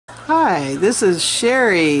Hi, this is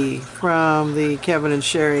Sheri from the Kevin and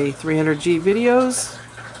Sheri 300G videos,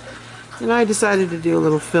 and I decided to do a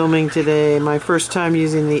little filming today, my first time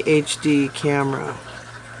using the HD camera.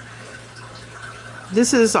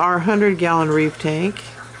 This is our 100-gallon reef tank.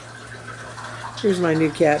 Here's my new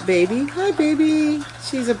cat, Baby. Hi, Baby.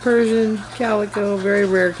 She's a Persian calico, very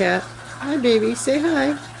rare cat. Hi, Baby. Say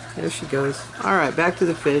hi. There she goes. Alright, back to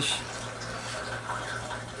the fish.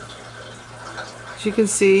 As you can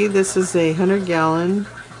see, this is a 100-gallon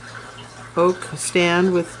oak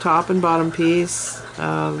stand with top and bottom piece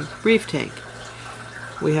reef tank.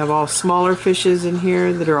 We have all smaller fishes in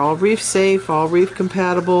here that are all reef safe, all reef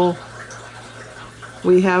compatible.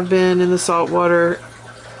 We have been in the saltwater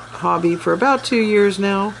hobby for about 2 years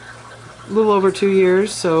now, a little over 2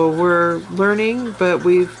 years, so we're learning, but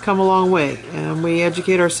we've come a long way, and we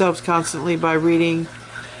educate ourselves constantly by reading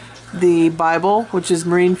the Bible, which is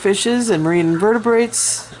marine fishes and marine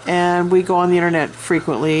invertebrates, and we go on the internet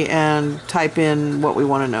frequently and type in what we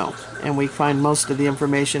want to know, and we find most of the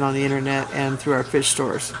information on the internet and through our fish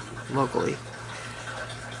stores locally.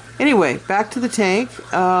 Anyway, back to the tank.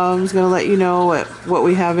 I'm just going to let you know what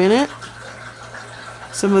we have in it.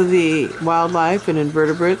 Some of the wildlife and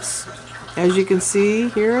invertebrates. As you can see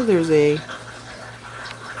here, there's a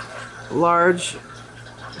large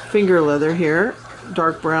finger leather here,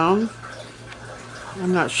 dark brown.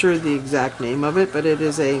 I'm not sure the exact name of it, but it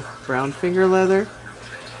is a brown finger leather.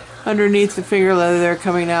 Underneath the finger leather there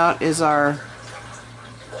coming out is our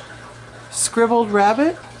scribbled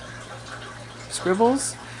rabbit.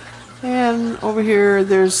 Scribbles. And over here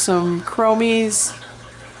there's some chromies,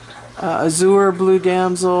 azure blue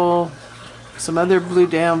damsel, some other blue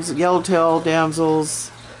damsel, yellowtail damsels.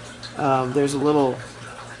 There's a little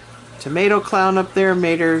tomato clown up there,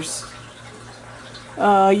 maters.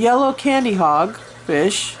 Yellow candy hog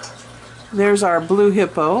fish. There's our blue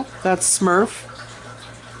hippo. That's Smurf.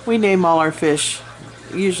 We name all our fish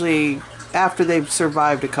usually after they've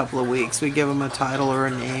survived a couple of weeks. We give them a title or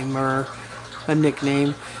a name or a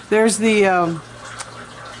nickname. There's the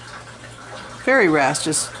fairy wrasse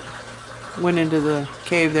just went into the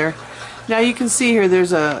cave there. Now you can see here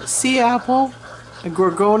there's a sea apple, a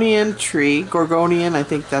gorgonian tree. Gorgonian, I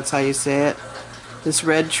think that's how you say it. This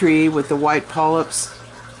red tree with the white polyps.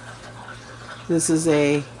 This is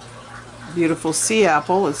a beautiful sea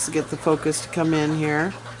apple. Let's get the focus to come in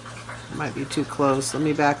here. It might be too close. Let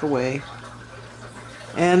me back away.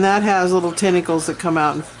 And that has little tentacles that come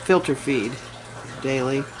out and filter feed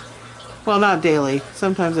daily. Well, not daily.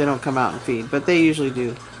 Sometimes they don't come out and feed, but they usually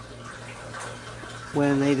do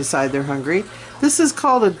when they decide they're hungry. This is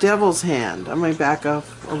called a devil's hand. I'm going to back up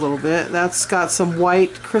a little bit. That's got some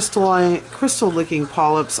white crystal-looking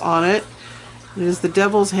polyps on it. It is the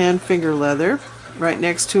devil's hand finger leather. Right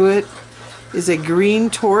next to it is a green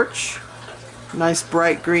torch. Nice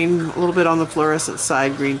bright green, a little bit on the fluorescent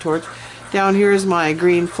side green torch. Down here is my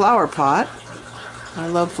green flower pot. I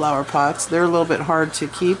love flower pots. They're a little bit hard to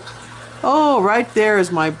keep. Oh, right there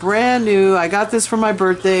is my brand new, I got this for my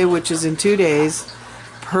birthday, which is in 2 days,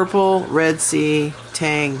 purple Red Sea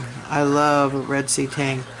tang. I love a Red Sea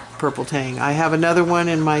tang, purple tang. I have another one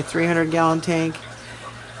in my 300-gallon tank.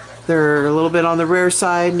 They're a little bit on the rare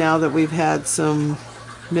side now that we've had some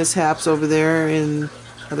mishaps over there in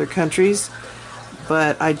other countries.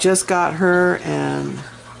 But I just got her and,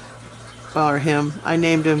 well, or him. I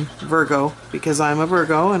named him Virgo because I'm a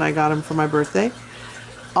Virgo and I got him for my birthday.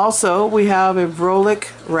 Also, we have a Vrolic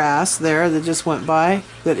wrasse there that just went by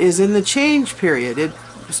that is in the change period. It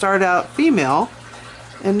started out female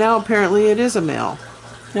and now apparently it is a male.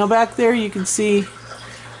 Now back there you can see,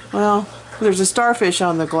 well, there's a starfish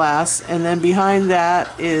on the glass, and then behind that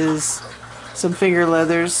is some finger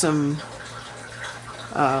leathers, some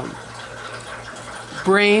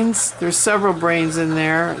brains. There's several brains in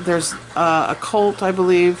there. There's a colt, I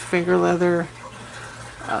believe, finger leather.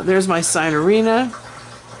 There's my Sinorina,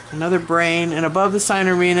 another brain, and above the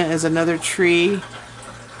Sinorina is another tree,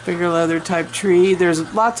 finger leather type tree.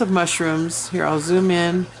 There's lots of mushrooms. Here, I'll zoom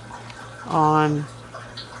in on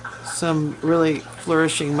some really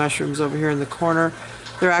flourishing mushrooms over here in the corner.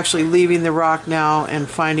 They're actually leaving the rock now and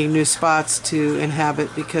finding new spots to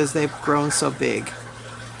inhabit because they've grown so big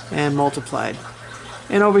and multiplied.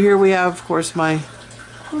 And over here we have, of course, my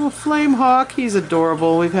little flame hawk. He's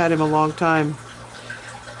adorable. We've had him a long time.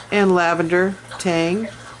 And lavender tang.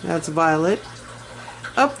 That's violet.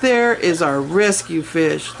 Up there is our rescue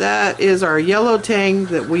fish. That is our yellow tang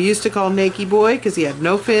that we used to call Nakey Boy because he had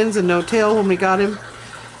no fins and no tail when we got him.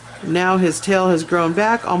 Now his tail has grown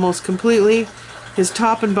back almost completely. His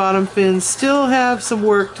top and bottom fins still have some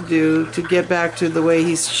work to do to get back to the way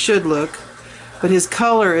he should look. but his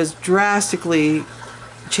color is drastically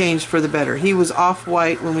changed for the better. He was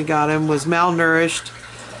off-white when we got him, was malnourished,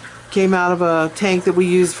 came out of a tank that we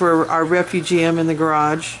used for our refugium in the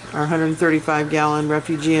garage, our 135-gallon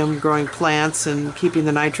refugium growing plants and keeping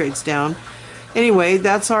the nitrates down. Anyway,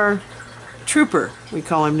 that's our Trooper, we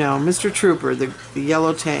call him now, Mr. Trooper, the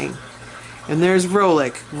yellow tang. And there's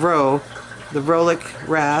Rolik, the Rolik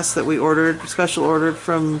wrasse that we special ordered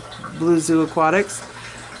from Blue Zoo Aquatics.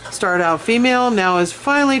 Started out female, now is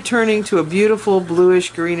finally turning to a beautiful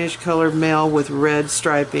bluish greenish colored male with red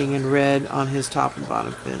striping and red on his top and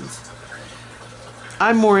bottom fins.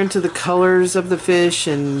 I'm more into the colors of the fish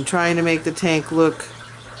and trying to make the tank look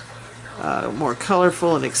more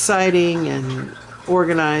colorful and exciting and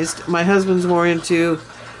organized. My husband's more into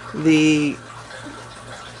the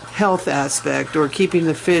health aspect, or keeping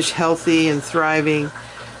the fish healthy and thriving,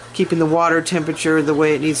 keeping the water temperature the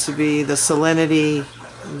way it needs to be, the salinity,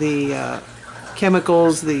 the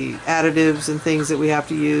chemicals, the additives and things that we have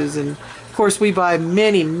to use. And of course we buy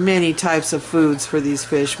many types of foods for these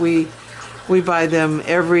fish. We buy them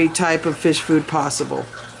every type of fish food possible,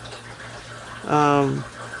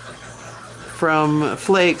 from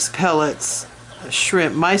flakes, pellets,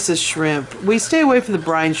 shrimp, mysis shrimp. We stay away from the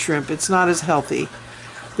brine shrimp. It's not as healthy.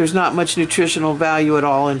 There's not much nutritional value at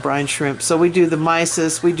all in brine shrimp. So we do the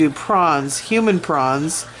mysis, we do prawns, human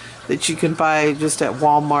prawns that you can buy just at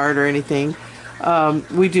Walmart or anything.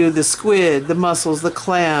 We do the squid, the mussels, the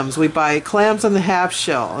clams. We buy clams on the half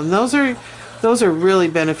shell, and those are really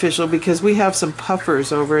beneficial because we have some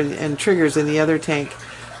puffers over and triggers in the other tank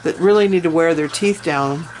that really need to wear their teeth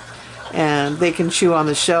down, and they can chew on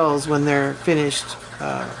the shells when they're finished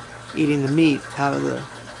eating the meat out of the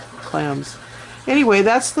clams. Anyway,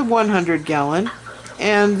 that's the 100-gallon,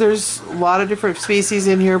 and there's a lot of different species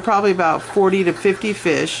in here, probably about 40 to 50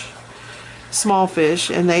 fish, small fish,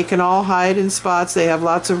 and they can all hide in spots. They have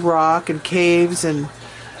lots of rock and caves and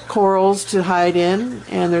corals to hide in,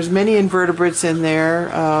 and there's many invertebrates in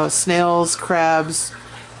there, snails, crabs,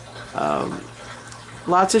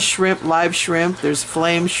 lots of shrimp, live shrimp. There's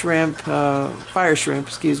flame shrimp, fire shrimp,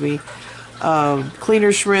 excuse me,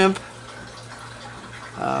 cleaner shrimp.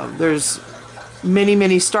 There's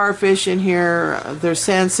many starfish in here. There's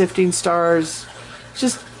sand sifting stars.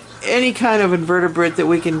 Just any kind of invertebrate that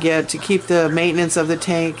we can get to keep the maintenance of the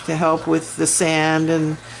tank, to help with the sand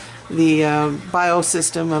and the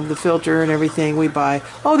biosystem of the filter and everything we buy.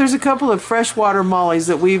 Oh, there's a couple of freshwater mollies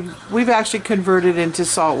that we've actually converted into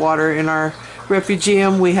saltwater in our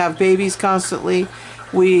refugium. We have babies constantly.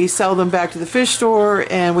 We sell them back to the fish store,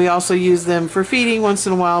 and we also use them for feeding once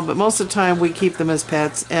in a while, but most of the time we keep them as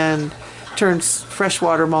pets and turn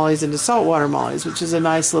freshwater mollies into saltwater mollies, which is a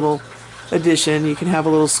nice little addition. You can have a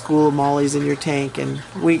little school of mollies in your tank, and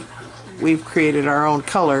we've created our own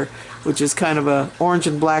color, which is kind of a orange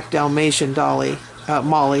and black Dalmatian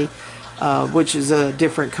molly, which is a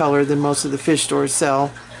different color than most of the fish stores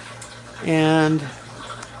sell. And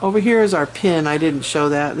over here is our pin. I didn't show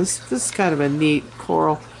that. This is kind of a neat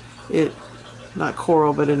coral. Not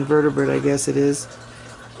coral, but invertebrate, I guess it is.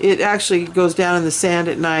 It actually goes down in the sand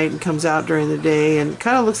at night and comes out during the day, and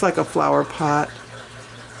kind of looks like a flower pot.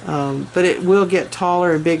 But it will get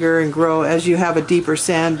taller and bigger and grow as you have a deeper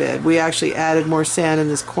sand bed. We actually added more sand in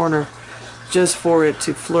this corner just for it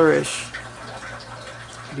to flourish,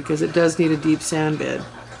 because it does need a deep sand bed.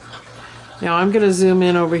 Now I'm going to zoom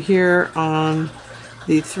in over here on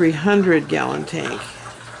the 300-gallon tank.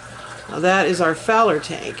 Now that is our Fowler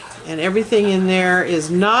tank, and everything in there is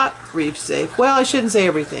not reef safe. Well, I shouldn't say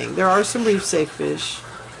everything. There are some reef safe fish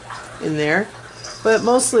in there, but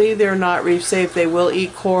mostly they're not reef safe. They will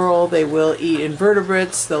eat coral, they will eat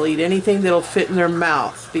invertebrates, they'll eat anything that'll fit in their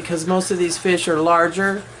mouth, because most of these fish are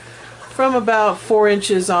larger, from about 4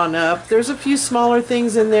 inches on up. There's a few smaller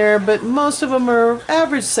things in there, but most of them are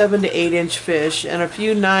average 7 to 8 inch fish, and a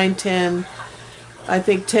few 9, 10. I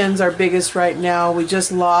think 10's our biggest right now. We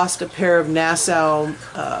just lost a pair of Nassau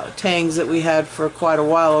tangs that we had for quite a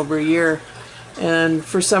while, over a year, and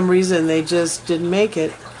for some reason they just didn't make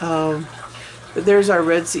it. But there's our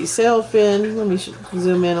Red Sea sailfin. Let me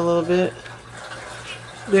zoom in a little bit.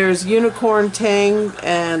 There's unicorn tang,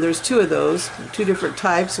 and there's two of those, two different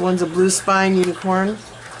types. One's a blue spine unicorn.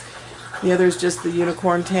 The other's just the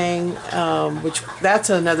unicorn tang, which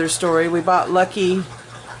that's another story. We bought Lucky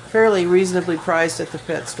fairly reasonably priced at the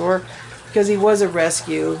pet store because he was a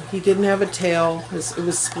rescue. He didn't have a tail. It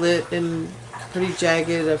was split and pretty jagged.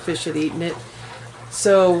 A fish had eaten it.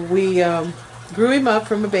 So we grew him up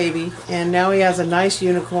from a baby, and now he has a nice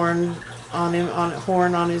unicorn on him,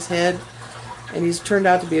 horn on his head, and he's turned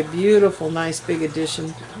out to be a beautiful, nice big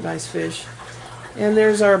addition, nice fish. And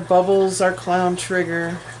there's our Bubbles, our clown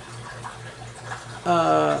trigger.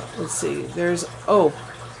 Let's see, there's, oh,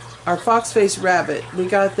 our fox-faced rabbit. We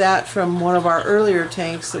got that from one of our earlier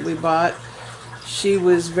tanks that we bought. She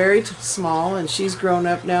was very small, and she's grown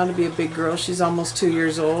up now to be a big girl. She's almost 2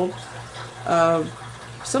 years old.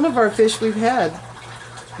 Some of our fish we've had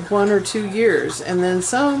 1 or 2 years, and then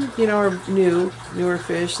some, you know, are newer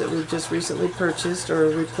fish that we've just recently purchased or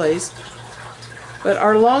replaced. But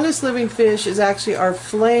our longest living fish is actually our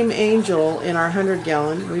flame angel in our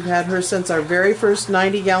 100-gallon. We've had her since our very first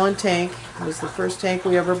 90-gallon tank. It was the first tank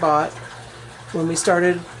we ever bought when we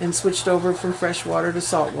started and switched over from freshwater to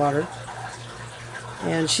saltwater.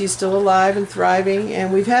 And she's still alive and thriving,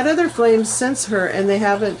 and we've had other flames since her, and they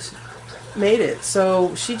haven't made it.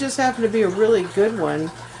 So she just happened to be a really good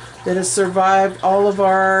one that has survived all of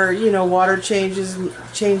our, you know, water changes,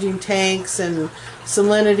 changing tanks, and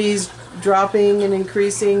salinities dropping and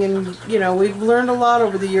increasing, and you know, we've learned a lot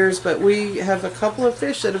over the years, but we have a couple of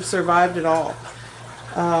fish that have survived it all.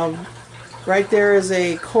 Right there is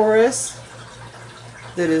a chorus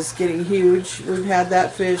that is getting huge. We've had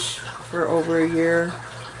that fish for over a year.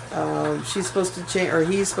 She's supposed to change, or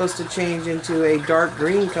he's supposed to change into a dark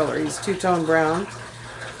green color. He's two-tone brown.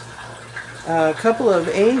 A couple of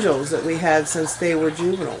angels that we had since they were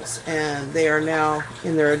juveniles, and they are now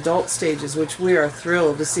in their adult stages, which we are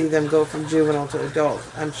thrilled to see them go from juvenile to adult.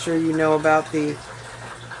 I'm sure you know about the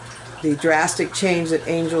drastic change that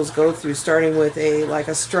angels go through, starting with like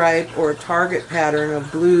a stripe or a target pattern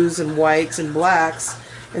of blues and whites and blacks,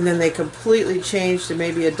 and then they completely change to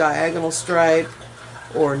maybe a diagonal stripe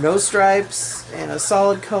or no stripes and a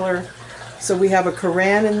solid color. So we have a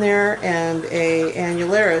Coran in there and a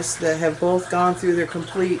Annularis that have both gone through their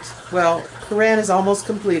complete, well, Coran is almost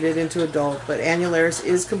completed into adult, but Annularis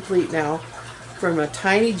is complete now, from a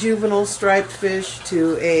tiny juvenile striped fish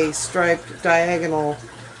to a striped diagonal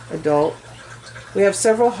adult. We have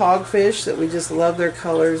several hogfish that we just love their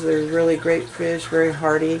colors. They're really great fish, very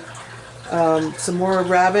hardy. Some more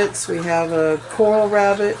rabbits. We have a coral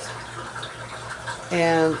rabbit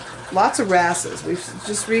and lots of wrasses. We've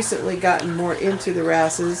just recently gotten more into the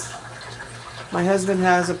wrasses. My husband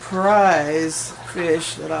has a prize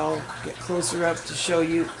fish that I'll get closer up to show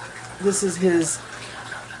you. This is his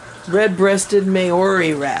red-breasted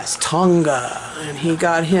Maori wrasse, Tonga, and he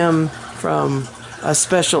got him from a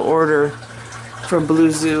special order from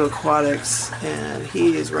Blue Zoo Aquatics, and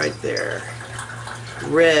he is right there.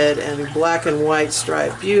 Red and black and white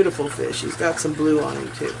stripe, beautiful fish. He's got some blue on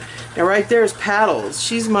him too. Now right there is Paddles.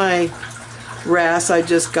 She's my wrasse I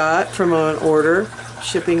just got from an order,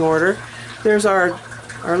 shipping order. There's our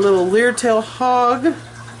little leer-tail hog,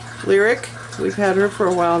 Lyric. We've had her for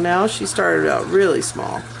a while now. She started out really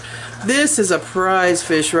small. This is a prize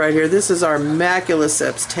fish right here. This is our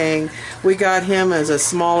Maculoceps tang. We got him as a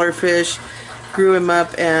smaller fish, grew him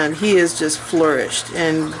up, and he has just flourished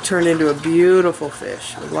and turned into a beautiful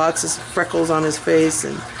fish with lots of freckles on his face,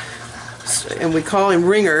 and we call him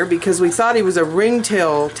Ringer because we thought he was a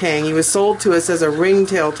ringtail tang. He was sold to us as a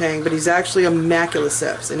ringtail tang, but he's actually a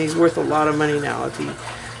Maculoceps, and he's worth a lot of money now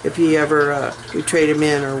if he ever we trade him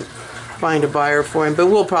in or find a buyer for him. But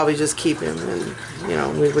we'll probably just keep him, and you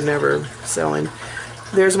know, we would never sell him.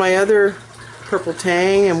 There's my other purple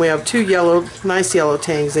tang, and we have two nice yellow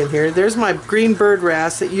tangs in here. There's my green bird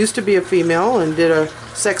wrasse that used to be a female and did a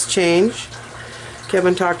sex change.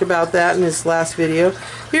 Kevin talked about that in his last video.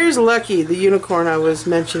 Here's Lucky, the unicorn I was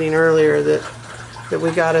mentioning earlier that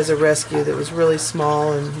we got as a rescue, that was really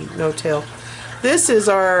small and no tail. This is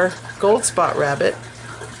our gold spot rabbit.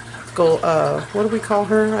 What do we call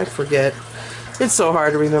her? I forget. It's so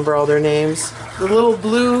hard to remember all their names. The little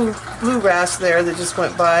blue wrasse there that just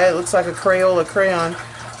went by, it looks like a Crayola crayon.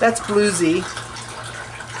 That's Bluesy.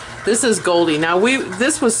 This is Goldie. Now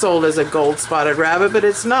this was sold as a gold spotted rabbit, but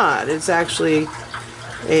it's not. It's actually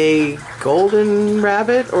a golden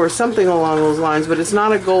rabbit or something along those lines, but it's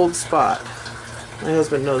not a gold spot. My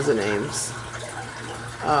husband knows the names.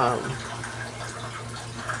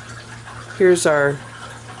 Here's our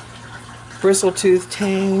bristletooth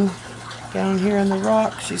tang down here in the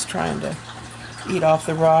rock. She's trying to eat off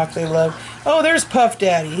the rock. They love. Oh, there's Puff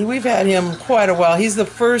Daddy. We've had him quite a while. He's the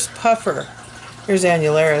first puffer. Here's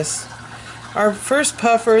Annularis. Our first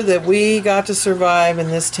puffer that we got to survive in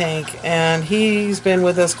this tank, and he's been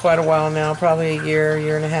with us quite a while now, probably a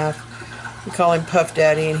year and a half. We call him Puff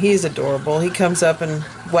Daddy, and he's adorable. He comes up and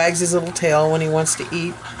wags his little tail when he wants to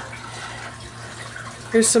eat.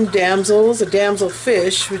 Here's some damsels, a damsel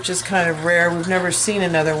fish, which is kind of rare. We've never seen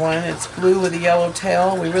another one. It's blue with a yellow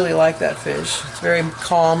tail. We really like that fish. It's very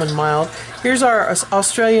calm and mild. Here's our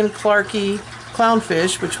Australian Clarkie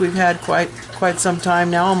clownfish, which we've had quite some time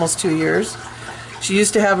now, almost 2 years. She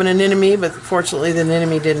used to have an anemone, but fortunately the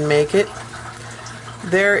anemone didn't make it.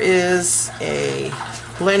 There is a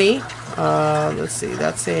blenny. Let's see,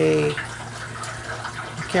 that's I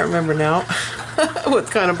can't remember now what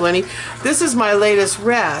kind of blenny. This is my latest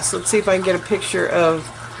wrasse. Let's see if I can get a picture of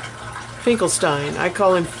Finkelstein. I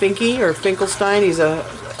call him Finky or Finkelstein. He's a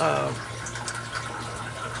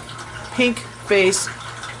pink face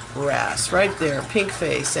wrasse right there, pink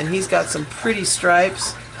face, and he's got some pretty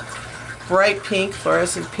stripes, bright pink,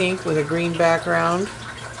 fluorescent pink with a green background.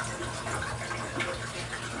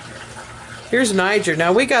 Here's Niger.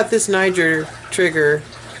 Now we got this Niger trigger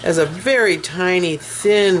as a very tiny,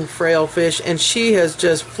 thin, frail fish, and she has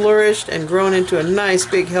just flourished and grown into a nice,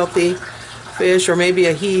 big, healthy fish, or maybe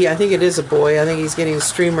a he. I think it is a boy. I think he's getting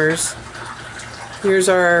streamers. Here's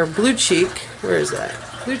our blue cheek. Where is that?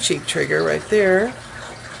 Blue cheek trigger right there.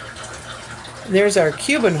 And there's our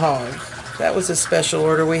Cuban hog. That was a special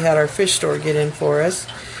order we had our fish store get in for us.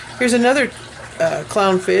 Here's another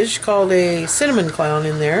clownfish called a cinnamon clown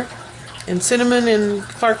in there. And Cinnamon and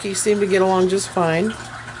Clarky seem to get along just fine.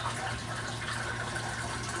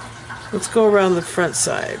 Let's go around the front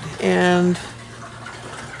side. And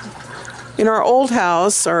in our old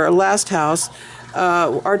house, our last house,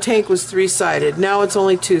 our tank was 3-sided. Now it's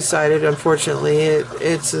only 2-sided, unfortunately.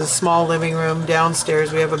 It's a small living room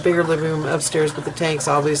downstairs. We have a bigger living room upstairs, but the tank's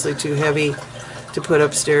obviously too heavy to put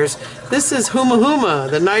upstairs. This is Huma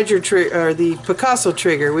Huma, the Niger or the Picasso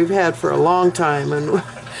trigger we've had for a long time, and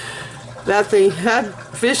that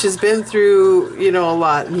fish has been through, you know, a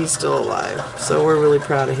lot, and he's still alive. So we're really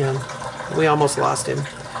proud of him. We almost lost him.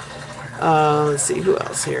 Let's see, who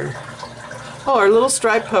else here? Oh, our little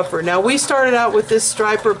striped puffer. Now we started out with this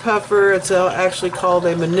striper puffer. It's actually called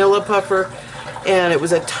a Manila puffer, and it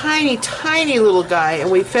was a tiny, tiny little guy,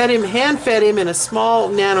 and we fed him, hand-fed him in a small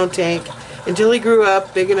nano tank until he grew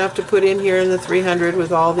up big enough to put in here in the 300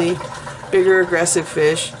 with all the bigger aggressive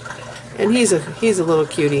fish. And he's a little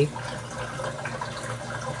cutie.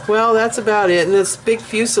 Well, that's about it. And this big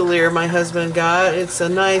fusilier my husband got, it's a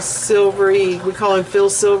nice silvery, we call him Phil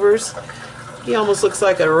Silvers. He almost looks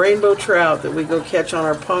like a rainbow trout that we go catch on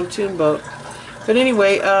our pontoon boat. But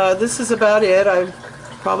anyway, this is about it. I've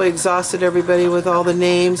probably exhausted everybody with all the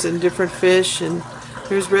names and different fish. And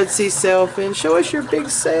there's Red Sea sailfin. Show us your big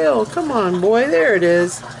sail. Come on, boy. There it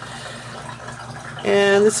is.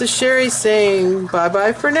 And this is Sheri saying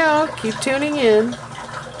bye-bye for now. Keep tuning in.